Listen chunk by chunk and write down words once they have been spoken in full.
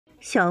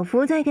小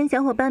福在跟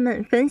小伙伴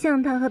们分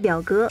享他和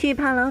表哥去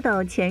帕劳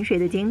岛潜水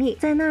的经历，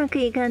在那儿可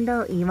以看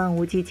到一望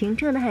无际清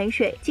澈的海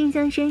水，竟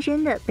像深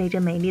深的被这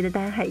美丽的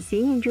大海吸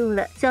引住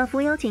了。小福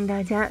邀请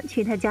大家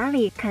去他家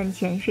里看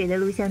潜水的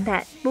录像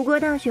带，不过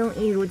大雄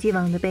一如既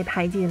往的被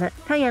排挤了，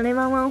他眼泪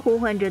汪汪呼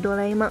唤着哆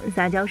啦 A 梦，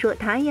撒娇说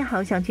他也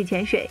好想去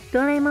潜水。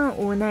哆啦 A 梦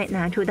无奈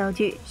拿出道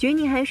具虚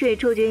拟海水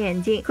触觉眼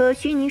镜和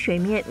虚拟水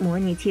面模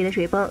拟器的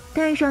水泵，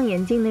戴上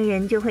眼镜的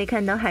人就会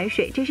看到海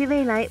水，这是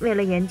未来为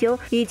了研究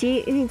以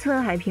及预测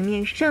海平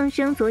面上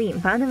升所引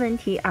发的问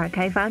题而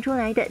开发出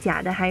来的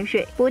假的海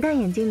水，不戴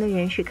眼镜的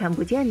人是看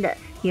不见的，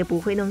也不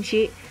会弄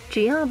湿，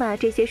只要把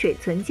这些水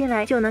存起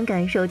来就能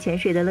感受潜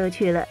水的乐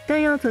趣了。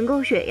但要存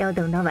够水要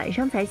等到晚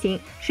上才行，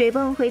水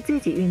泵会自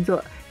己运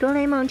作。哆啦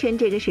A 梦趁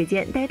这个时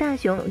间带大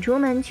雄出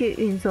门去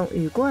运送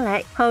鱼过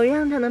来，好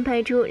让他能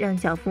拍出让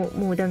小福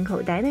目瞪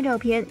口呆的照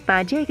片。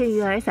把这个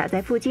鱼饵撒在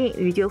附近，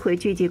鱼就会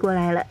聚集过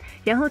来了。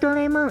然后哆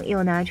啦 A 梦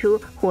又拿出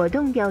活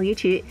动钓鱼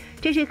池，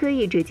这是可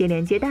以直接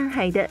连接大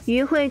海的，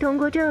鱼会通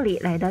过这里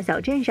来到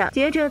小镇上，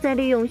接着再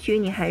利用虚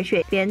拟海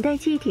水连带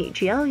气体，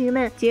只要鱼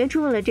们接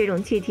触了这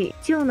种气体，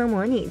就能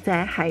模拟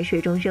在海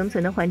水中生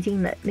存的环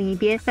境了。另一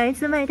边，来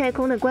自外太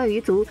空的怪鱼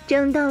族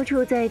正到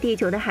处在地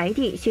球的海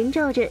底寻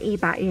找着一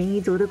把人鱼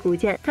族的古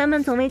剑，他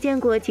们从未见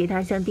过其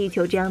他像地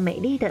球这样美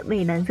丽的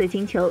蔚蓝色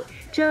星球，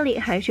这里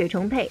海水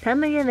充沛，他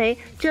们认为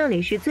这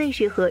里是最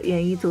适合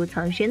人鱼族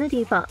藏身的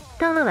地方。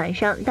到了晚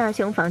上，大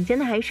雄房间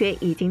的海水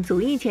已经足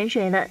以潜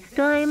水了，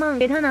哆啦 A 梦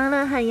给他拿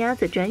了旱鸭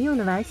子专用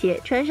的蛙鞋，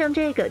穿上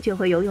这个就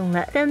会游泳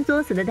了。但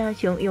作死的大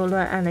雄又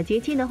乱按了机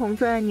器的红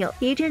色按钮，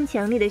一阵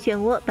强烈的漩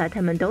涡把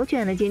他们都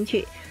卷了进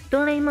去。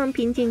哆啦 A 梦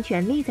拼尽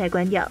全力才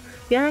关掉，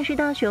原来是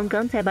大雄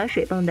刚才把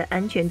水泵的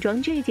安全装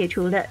置解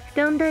除了。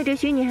当戴着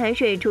虚拟海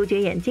水触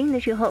觉眼镜的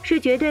时候，是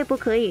绝对不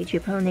可以去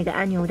碰那个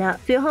按钮的。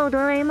随后哆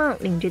啦 A 梦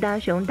领着大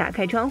雄打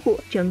开窗户，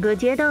整个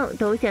街道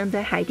都像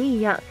在海底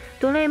一样。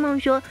哆啦 A 梦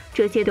说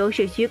这些都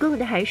是虚构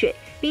的海水，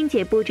并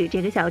且不止这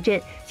个小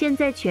镇，现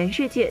在全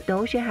世界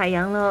都是海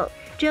洋了哦。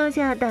这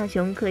下大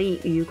雄可以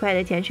愉快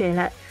的潜水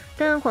了。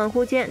但恍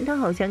惚间，他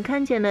好像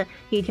看见了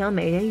一条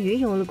美人鱼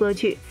游了过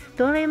去，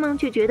哆啦 A 梦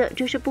却觉得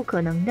这是不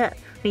可能的。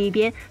另一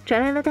边传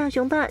来了大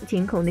雄爸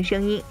惊恐的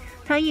声音，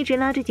他一直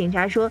拉着警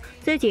察说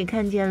自己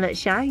看见了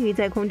鲨鱼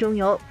在空中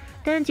游，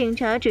但警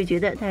察只觉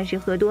得他是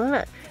喝多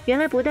了。原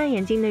来不戴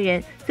眼镜的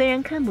人虽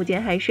然看不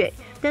见海水，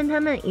但他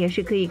们也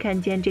是可以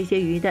看见这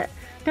些鱼的。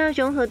大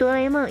雄和哆啦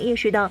A 梦意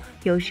识到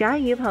有鲨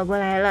鱼跑过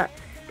来了，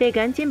得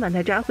赶紧把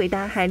它抓回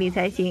大海里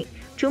才行。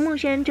楚木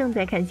山正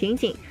在看星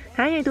星，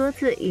他也多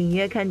次隐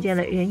约看见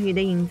了人鱼的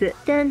影子，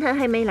但他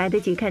还没来得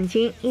及看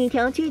清，一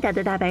条巨大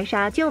的大白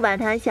鲨就把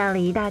他吓了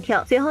一大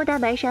跳。随后大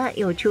白鲨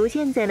又出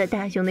现在了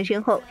大雄的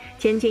身后，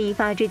牵牵一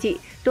发之际，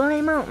哆啦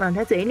A 梦往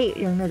他嘴里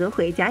扔了个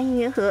回家音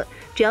乐盒，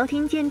只要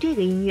听见这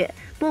个音乐，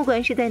不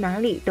管是在哪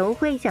里都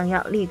会想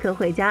要立刻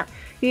回家。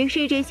于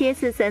是这些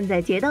四散在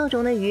街道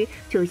中的鱼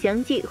就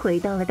相继回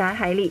到了大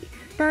海里。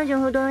大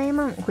雄和哆啦 A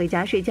梦回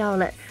家睡觉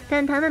了，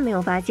但他们没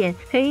有发现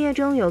黑夜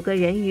中有个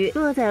人鱼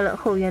落在了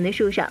后院的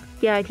树上。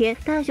第二天，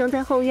大雄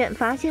在后院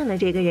发现了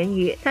这个人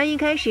鱼，他一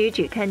开始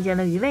只看见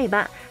了鱼尾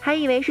巴，还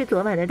以为是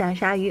昨晚的大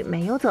鲨鱼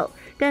没有走，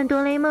但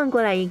哆啦 A 梦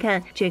过来一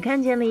看，只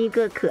看见了一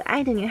个可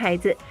爱的女孩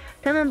子。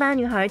他们把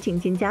女孩请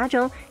进家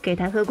中，给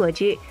她喝果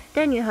汁，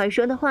但女孩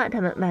说的话他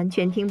们完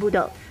全听不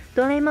懂。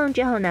哆啦 A 梦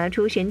只好拿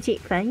出神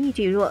器翻译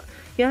巨弱。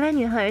原来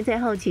女孩在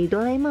好奇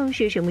哆啦 A 梦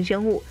是什么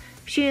生物，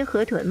是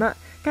河豚吗？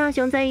大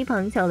雄在一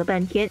旁笑了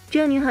半天。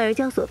这女孩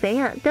叫索菲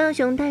亚，大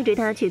雄带着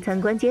她去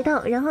参观街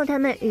道，然后他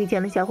们遇见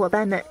了小伙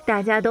伴们，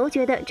大家都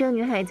觉得这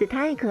女孩子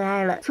太可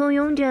爱了，簇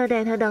拥着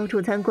带她到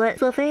处参观。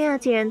索菲亚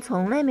竟然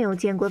从来没有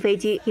见过飞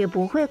机，也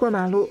不会过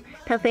马路，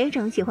她非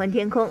常喜欢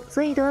天空，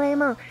所以哆啦 A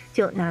梦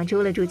就拿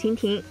出了竹蜻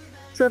蜓。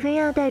索菲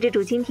亚带着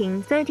竹蜻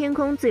蜓在天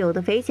空自由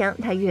的飞翔，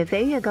她越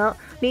飞越高，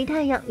离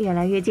太阳越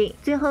来越近，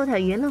最后她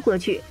晕了过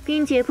去，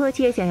并且迫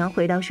切想要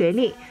回到水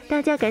里。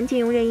大家赶紧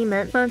用任意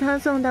门把她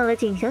送到了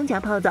静香家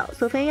泡澡。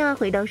索菲亚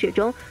回到水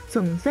中，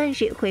总算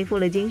是恢复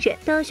了精神。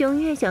大雄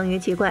越想越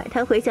奇怪，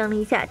他回想了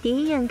一下，第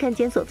一眼看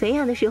见索菲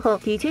亚的时候，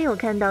的确有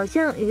看到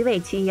像鱼尾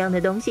鳍一样的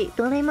东西。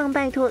哆啦 A 梦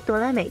拜托哆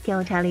啦美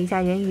调查了一下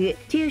人鱼，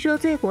据说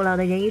最古老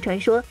的人鱼传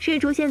说是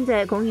出现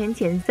在公元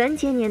前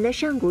3000年的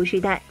上古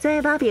时代，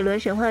在巴比伦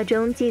神话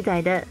中记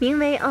载的名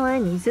为奥安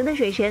尼斯的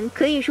水神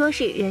可以说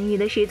是人鱼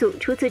的始祖。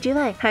除此之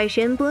外，海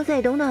神波塞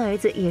冬的儿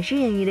子也是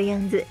人鱼的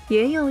样子，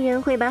也有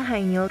人会把海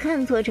牛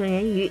看错成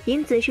人鱼，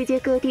因此世界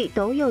各地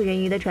都有人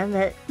鱼的传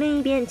闻。另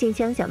一边，静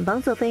香想帮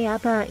索菲亚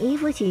把衣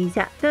服洗一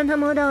下，但她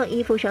摸到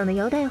衣服上的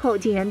腰带后，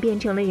竟然变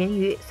成了人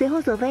鱼。随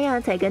后索菲亚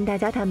才跟大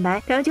家坦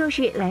白，她就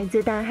是来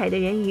自大海的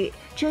人鱼。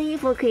这衣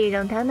服可以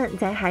让他们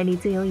在海里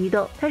自由移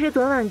动。他是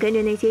昨晚跟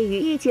着那些鱼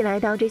一起来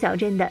到这小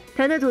镇的。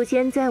他的祖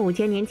先在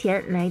5000年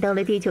前来到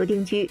了地球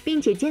定居，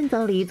并且建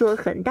造了一座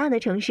很大的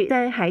城市，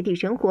在海底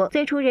生活。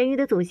最初人鱼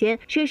的祖先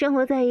是生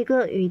活在一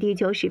个与地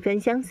球十分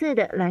相似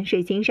的蓝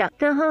水星上，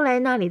但后来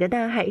那里的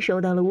大海受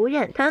到了污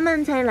染，他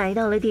们才来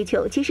到了地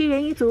球。其实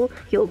人鱼族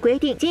有规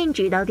定禁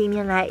止到地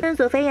面来，但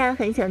索菲亚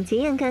很想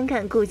亲眼看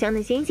看故乡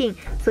的星星，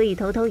所以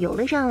偷偷游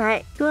了上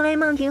来。哆啦 A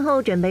梦听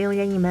后准备用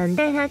任意门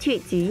带他去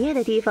极夜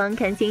的地方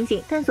看星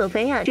星，但索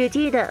菲亚只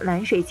记得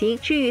蓝水晶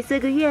是与4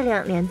个月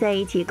亮连在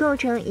一起构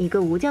成一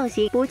个五角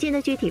星，不记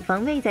得具体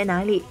方位在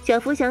哪里。小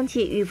福想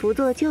起玉福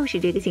座就是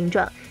这个形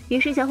状，于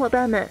是小伙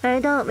伴们来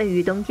到位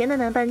于冬天的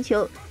南半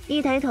球，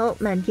一抬头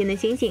满天的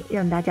星星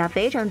让大家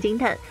非常惊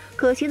叹。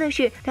可惜的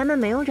是他们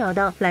没有找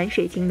到蓝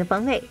水晶的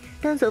方位，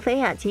但索菲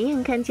亚亲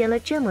眼看见了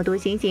这么多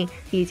星星，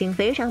已经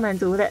非常满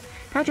足了。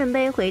她准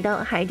备回到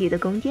海底的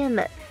宫殿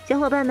了。小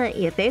伙伴们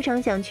也非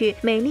常想去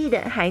美丽的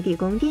海底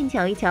宫殿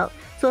瞧一瞧。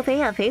索菲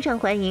亚非常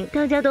欢迎，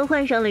大家都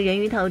换上了人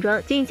鱼套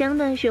装。静香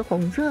的是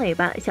红色尾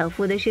巴，小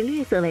夫的是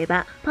绿色尾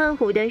巴，胖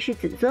虎的是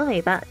紫色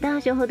尾巴，大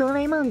雄和哆啦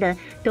A 梦的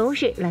都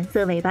是蓝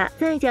色尾巴。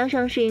再加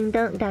上适应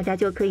灯，大家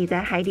就可以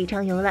在海底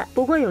畅游了。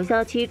不过有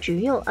效期只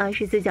有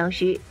24小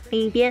时。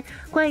另一边，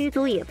怪鱼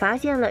族也发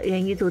现了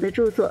人鱼族的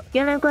住所。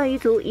原来怪鱼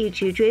族一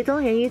直追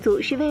踪人鱼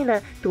族是为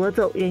了夺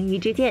走人鱼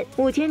之剑。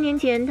5000年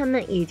前，他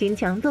们已经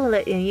抢走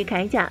了人鱼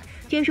铠甲，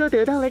据说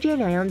得到了这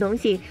2样东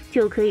西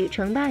就可以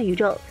称霸宇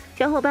宙。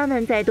小伙伴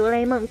们在哆啦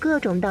A 梦各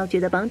种道具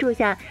的帮助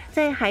下，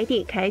在海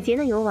底开心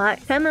的游玩。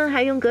他们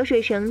还用隔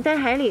水绳在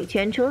海里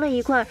圈出了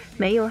一块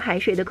没有海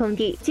水的空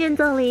地，建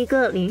造了一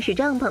个临时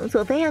帐篷。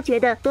索菲亚觉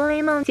得哆啦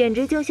A 梦简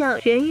直就像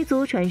人鱼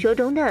族传说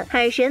中的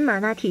海神马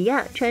纳提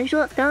亚。传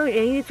说当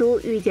人鱼族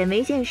遇见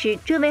危险时，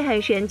这位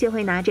海神就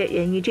会拿着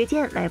人鱼之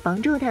剑来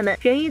帮助他们。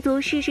人鱼族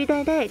世世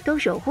代代都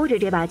守护着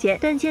这把剑，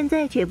但现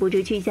在却不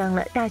知去向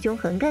了。大雄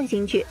很感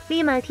兴趣，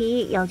立马提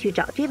议要去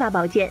找这把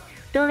宝剑。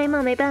哆啦 A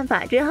梦没办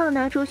法，只好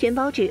拿出寻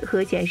宝纸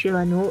和显示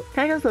卵奴。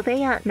他让索菲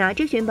亚拿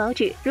着寻宝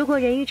纸，如果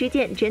人鱼之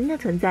剑真的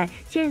存在，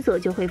线索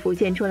就会浮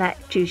现出来，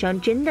纸上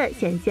真的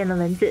显现了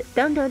文字。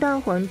当得到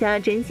皇家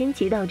真心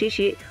祈祷之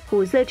时，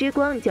五色之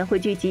光将会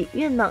聚集，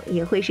愿望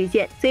也会实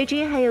现。随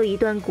之还有一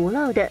段古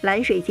老的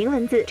蓝水晶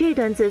文字，这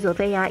段字索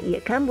菲亚也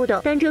看不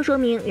懂，但这说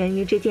明人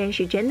鱼之剑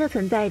是真的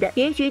存在的，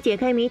也许解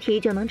开谜题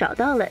就能找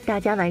到了。大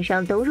家晚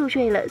上都入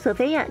睡了，索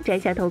菲亚摘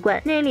下头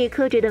冠，那里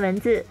刻着的文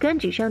字跟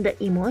纸上的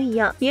一模一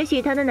样，也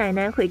许他的奶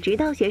奶会知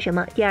道些什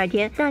么。第二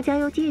天，大家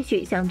又继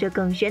续向着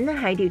更深的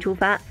海底出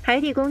发，海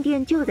底宫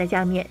殿就在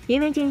下面。因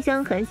为静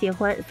香很喜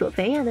欢索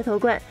菲亚的头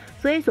冠，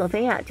所以索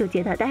菲亚就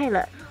借她戴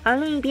了。而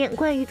另一边，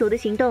怪鱼族的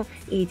行动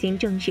已经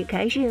正式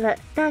开始了。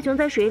大雄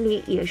在水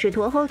里也是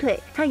拖后腿，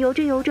他游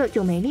着游着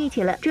就没力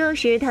气了。这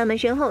时，他们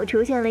身后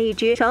出现了一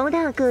只超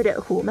大个的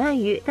虎鳗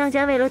鱼，大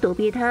家为了躲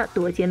避它，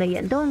躲进了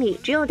岩洞里。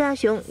只有大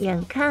雄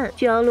眼看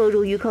就要落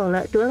入鱼口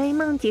了，哆啦 A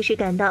梦及时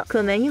赶到，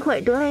可没一会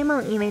儿，哆啦 A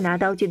梦因为拿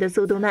道具的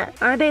速度慢，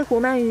而被虎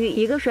鳗鱼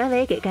一个甩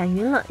尾给干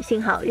晕了。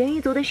幸好人鱼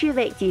族的侍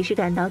卫及时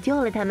赶到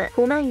救了他们，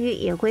虎鳗鱼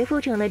也恢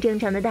复成了正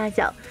常的大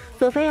小。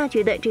索菲亚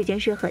觉得这件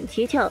事很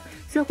蹊跷，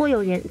似乎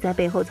有人在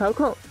背后操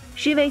控。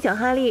侍卫小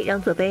哈利让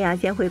索菲亚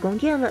先回宫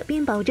殿了，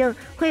并保证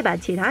会把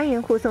其他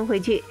人护送回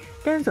去。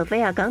但索菲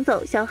亚刚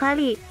走，小哈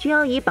利就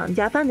要以绑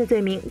架犯的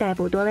罪名逮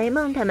捕哆啦 A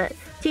梦他们。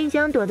静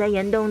香躲在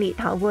岩洞里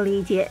逃过了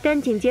一劫，但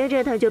紧接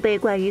着他就被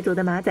怪鱼族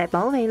的马仔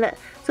包围了。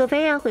索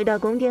菲亚回到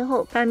宫殿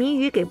后，把谜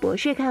语给博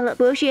士看了。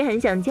博士很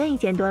想见一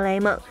见哆啦 A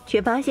梦，却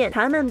发现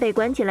他们被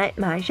关起来，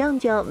马上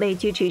就要被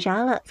去刺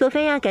杀了。索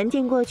菲亚赶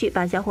紧过去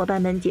把小伙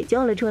伴们解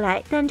救了出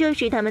来，但这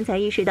时他们才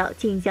意识到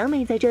静香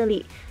没在这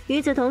里。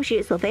与此同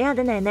时，索菲亚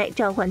的奶奶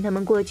召唤他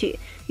们过去，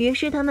于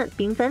是他们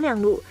兵分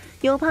两路，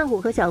由胖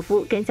虎和小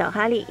夫跟小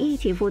哈利一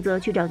起负责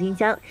去找静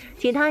香，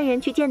其他人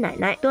去见奶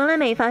奶。哆啦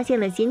美发现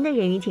了新的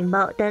人鱼情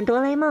报，但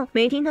哆啦 A 梦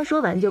没听他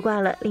说完就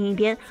挂了。另一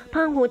边，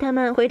胖虎他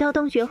们回到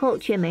洞穴后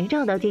却没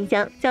找到静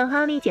香，小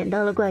哈利捡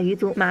到了怪鱼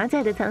族马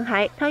仔的残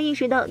骸，他意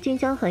识到静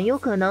香很有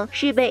可能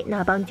是被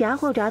那帮家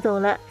伙抓走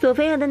了。索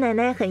菲亚的奶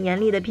奶很严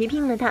厉地批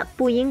评了他，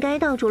不应该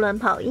到处乱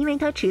跑，因为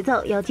他迟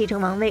早要继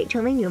承王位，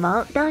成为女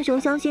王。大雄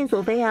相信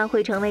索菲亚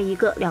会成为一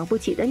个了不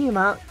起的女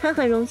王，他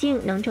很荣幸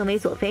能成为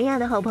索菲亚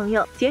的好朋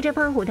友。接着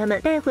胖虎他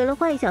们带回了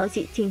坏消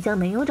息，静香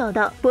没有找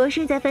到。博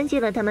士在分析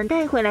了他们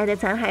带回来的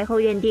残骸后，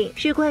认定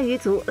是怪鱼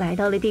族来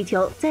到了地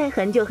球。在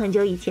很久很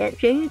久以前，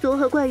人鱼族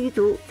和怪鱼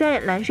族在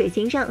蓝水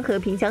星上和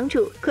平相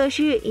处，可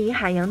是以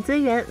海洋资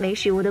源为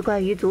食物的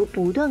怪鱼族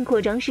不断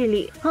扩张势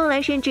力，后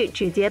来甚至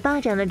直接霸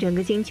占了整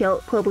个星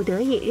球。迫不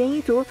得已，人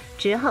鱼族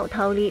只好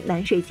逃离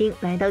蓝水星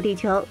来到地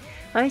球。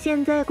而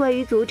现在怪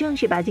鱼族正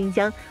式把静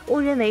香误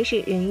认为是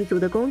人鱼族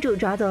的公主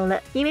抓走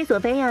了，因为索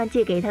菲亚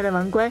借给她的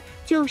王冠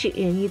就是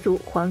人鱼族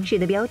皇室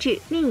的标志。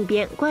另一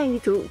边，怪鱼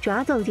族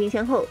抓走静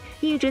香后，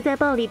一直在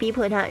暴力逼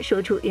迫她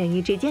说出人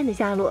鱼之剑的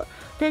下落，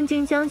但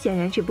静香显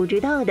然是不知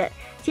道的。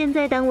现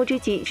在当务之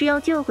急是要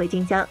救回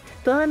静香。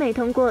哆啦美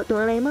通过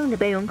哆啦 A 梦的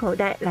备用口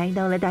袋来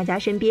到了大家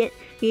身边。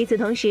与此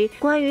同时，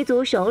怪鱼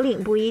族首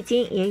领布衣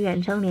金也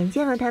远程连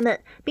线了他们，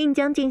并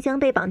将静香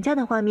被绑架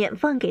的画面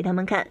放给他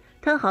们看。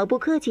他毫不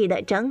客气地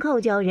张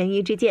口叫人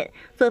鱼之剑。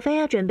索菲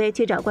亚准备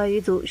去找怪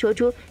鱼族，说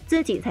出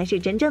自己才是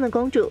真正的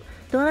公主。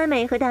哆啦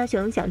美和大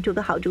雄想出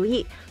个好主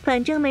意，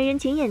反正没人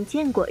亲眼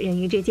见过人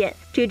鱼之剑，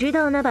只知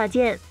道那把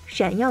剑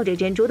闪耀着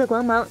珍珠的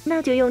光芒，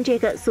那就用这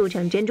个速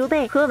成珍珠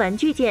贝和玩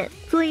具剑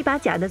做一把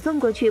假的送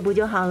过去不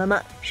就好了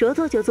吗？说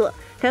做就做。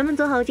他们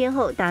做好剑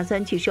后，打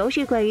算去收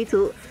拾怪鱼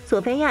族，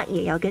索菲亚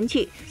也要跟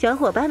去。小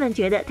伙伴们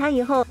觉得他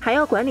以后还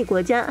要管理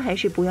国家，还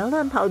是不要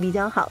乱跑比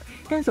较好。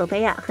但索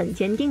菲亚很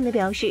坚定地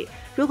表示，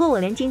如果我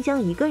连静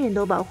香一个人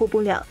都保护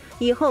不了，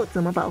以后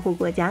怎么保护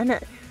国家呢？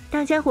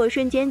大家伙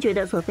瞬间觉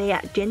得索菲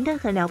亚真的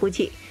很了不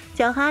起。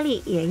小哈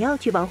利也要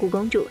去保护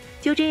公主，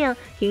就这样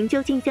营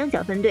救静香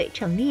小分队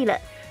成立了。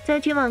在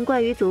去往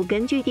怪鱼族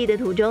根据地的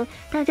途中，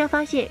大家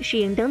发现试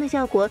营灯的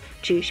效果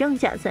只剩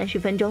下30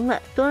分钟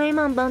了。哆啦 A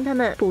梦帮他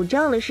们补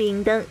照了试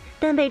营灯，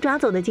但被抓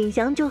走的静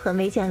香就很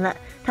危险了。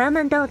他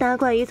们到达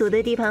怪鱼族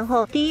的地盘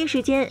后，第一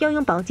时间要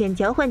用宝剑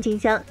交换静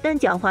香，但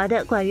狡猾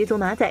的怪鱼族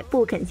马仔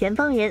不肯先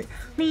放人。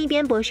另一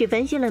边，博士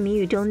分析了谜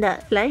语中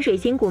的蓝水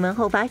星古门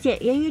后，发现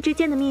人鱼之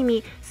剑的秘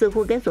密似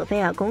乎跟索菲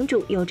亚公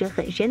主有着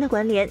很深的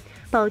关联。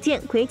宝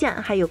剑、盔甲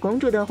还有公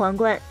主的皇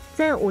冠，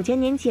在5000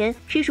年前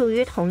是属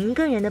于同一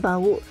个人的宝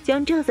物，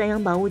将这3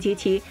样宝物集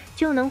齐，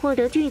就能获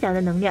得巨大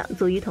的能量，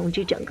足以统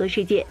治整个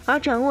世界。而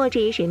掌握这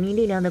一神秘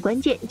力量的关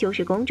键就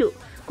是公主。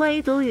怪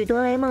鱼族与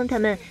哆啦 A 梦他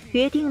们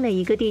约定了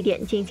一个地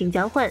点进行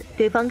交换，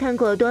对方看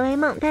过哆啦 A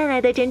梦带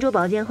来的珍珠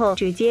宝剑后，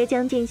直接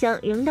将静香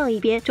扔到一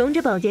边，冲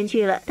着宝剑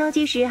去了。倒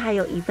计时还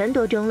有1分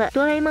多钟了，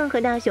哆啦 A 梦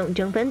和大雄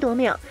争分夺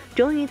秒，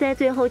终于在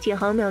最后几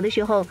毫秒的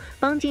时候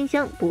帮静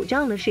香补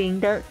照了试营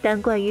灯。但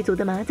怪鱼族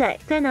的马仔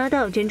在拿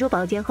到珍珠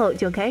宝剑后，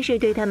就开始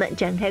对他们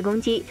展开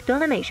攻击。哆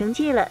啦美生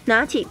气了，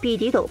拿起碧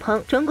敌斗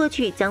篷冲过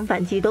去，将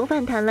反击都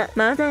反弹了，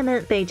马仔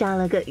们被炸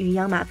了个鱼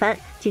仰马翻。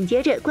紧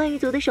接着，怪鱼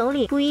族的首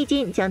领布衣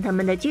金将他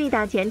们的巨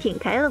大潜艇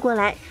开了过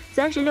来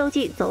，36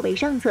计走为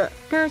上策。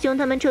大雄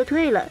他们撤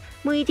退了。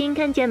布衣金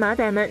看见马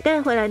仔们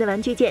带回来的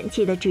玩具剑，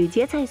气得直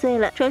接踩碎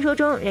了。传说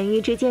中人鱼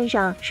之剑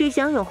上是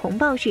镶有红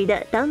宝石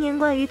的，当年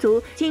怪鱼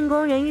族进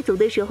攻人鱼族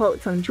的时候，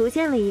曾出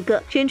现了一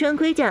个身穿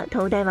盔甲、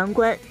头戴王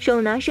冠、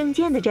手拿圣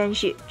剑的战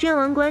士，这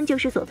王冠就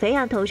是索菲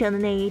亚头上的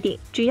那一顶。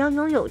只要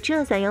拥有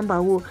这3样宝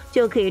物，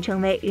就可以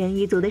成为人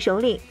鱼族的首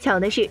领。巧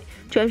的是，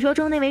传说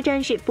中那位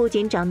战士不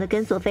仅长得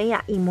跟索菲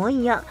亚一模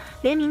一样，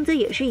连名字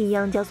也是一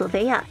样，叫索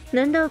菲亚。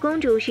难道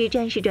公主是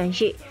战士转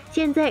世？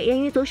现在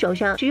人鱼族手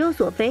上只有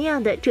索菲亚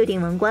的这顶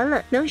王冠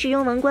了，能使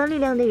用王冠力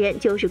量的人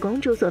就是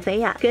公主索菲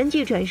亚。根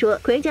据传说，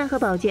盔甲和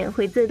宝剑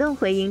会自动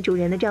回应主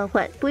人的召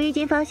唤。布衣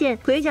金发现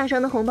盔甲上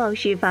的红宝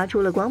石发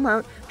出了光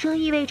芒，这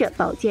意味着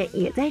宝剑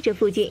也在这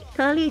附近。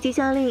他立即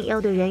下令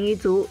要对人鱼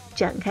族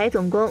展开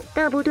总攻，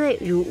大部队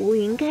如乌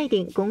云盖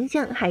顶攻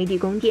向海底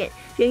宫殿。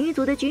人鱼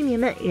族的居民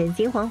们人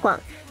心惶惶，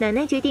奶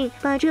奶决定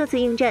把这次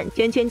应战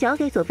全交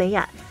给索菲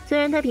亚。虽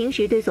然他平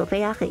时对索菲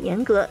亚很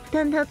严格，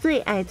但他最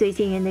爱最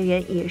信任的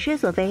人也是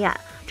索菲亚。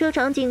这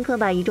场景可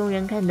把一众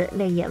人看得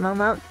泪眼汪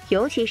汪，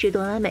尤其是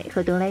哆啦美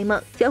和哆啦 A 梦。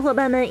小伙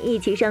伴们一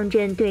起上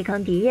阵对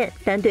抗敌人，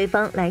但对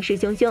方来势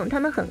汹汹，他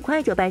们很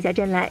快就败下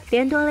阵来，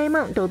连哆啦 A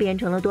梦都变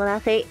成了哆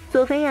啦黑。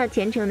索菲亚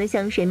虔诚地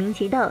向神明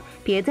祈祷，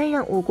别再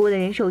让无辜的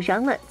人受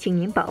伤了，请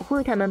您保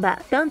护他们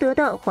吧。当得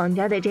到皇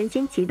家的真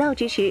心祈祷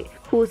之时，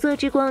虎色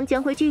之光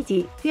将会聚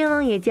集，愿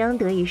望也将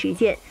得以实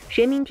现。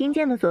神明听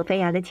见了索菲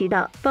亚的祈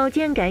祷，宝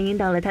剑感应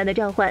到了他的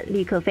召唤，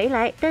立刻飞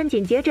来，但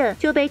紧接着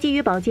就被觊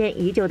觎宝剑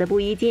已久的布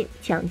衣金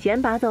抢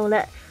先拔走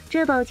了。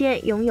这宝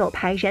剑拥有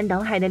排山倒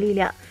海的力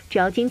量，只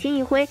要轻轻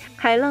一挥，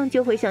海浪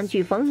就会像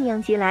飓风一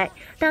样袭来。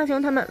大雄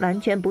他们完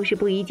全不是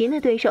布衣金的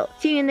对手。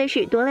幸运的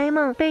是，哆啦 A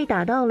梦被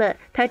打到了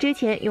他之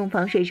前用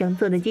防水绳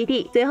做的基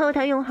地，随后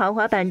他用豪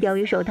华版钓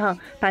鱼手套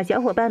把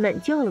小伙伴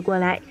们救了过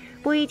来。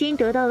布衣金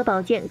得到了宝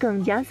剑，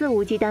更加肆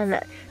无忌惮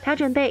了。他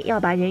准备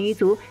要把人鱼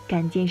族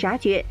赶尽杀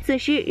绝。此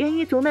时，人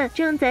鱼族们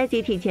正在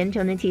集体虔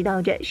诚地祈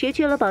祷着。失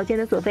去了宝剑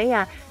的索菲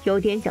亚有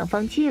点想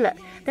放弃了，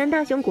但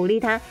大雄鼓励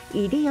他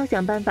一定要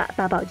想办法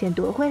把宝剑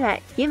夺回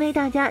来，因为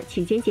大家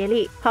齐心协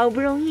力，好不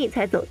容易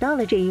才走到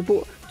了这一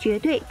步，绝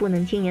对不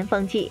能轻言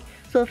放弃。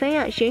索菲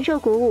亚深受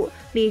鼓舞，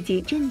立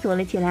即振作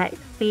了起来。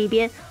另一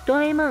边，哆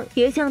啦 A 梦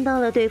也想到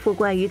了对付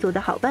怪鱼族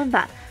的好办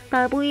法，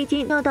把布衣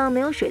金绕到没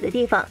有水的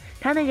地方，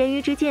他的人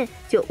鱼之剑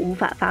就无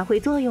法发挥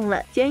作用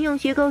了。先用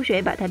虚构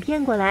水把它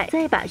骗过来，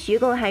再把虚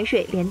构海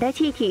水连带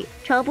气体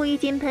朝不一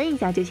金喷一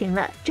下就行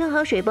了。正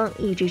好水泵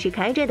一直是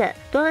开着的，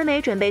哆啦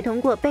美准备通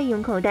过备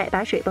用口袋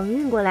把水泵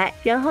运过来，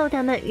然后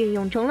他们运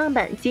用冲浪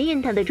板吸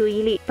引他的注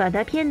意力，把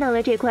他骗到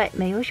了这块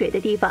没有水的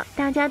地方。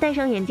大家戴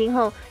上眼镜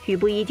后与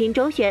不一金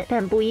周旋，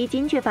但不一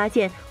金却发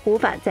现无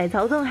法再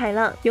操纵海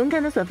浪。勇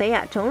敢的索菲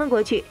亚冲了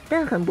过去，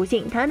但很不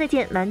幸，他的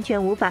剑完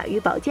全无法与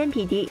宝剑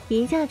匹敌，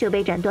一下就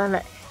被斩断了。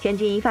千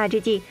钧一发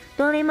之际，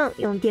哆啦 A 梦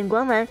用电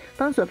光丸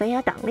帮索菲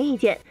亚挡了一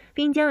剑，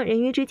并将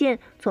人鱼之剑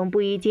从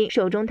不一金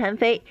手中弹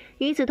飞。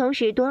与此同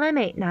时，哆啦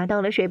美拿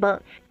到了水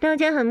泵，大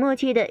家很默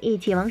契的一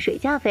起往水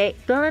下飞。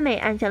哆啦美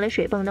按下了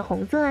水泵的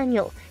红色按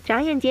钮，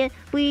眨眼间，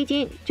不一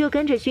金就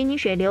跟着虚拟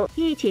水流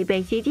一起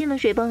被吸进了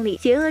水泵里。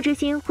邪恶之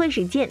心会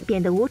使剑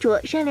变得污浊，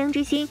善良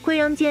之心会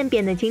让剑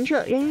变得清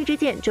澈。人鱼之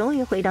剑终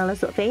于回到了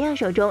索菲亚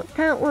手中，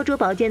她握住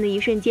宝剑的一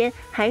瞬间，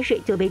海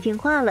水就被净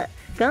化了。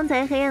刚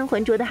才黑暗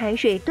浑浊的海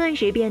水顿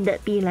时变得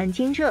碧蓝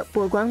清澈，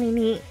波光粼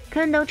粼。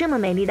看到这么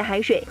美丽的海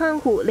水，胖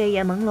虎泪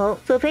眼朦胧。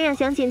索菲亚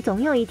相信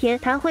总有一天，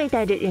他会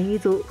带着人鱼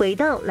族回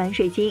到蓝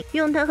水星，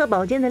用他和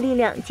宝剑的力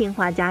量净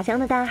化家乡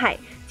的大海。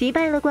击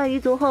败了怪鱼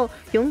族后，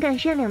勇敢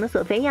善良的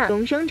索菲亚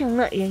荣升成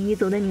了人鱼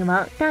族的女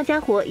王。大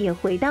家伙也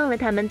回到了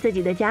他们自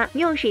己的家，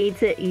又是一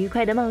次愉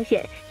快的冒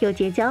险，又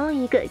结交了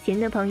一个新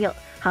的朋友。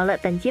好了，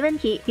本期问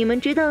题，你们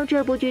知道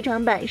这部剧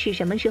场版是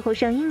什么时候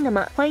上映的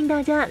吗？欢迎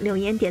大家留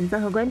言、点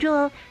赞和关注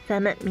哦，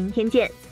咱们明天见。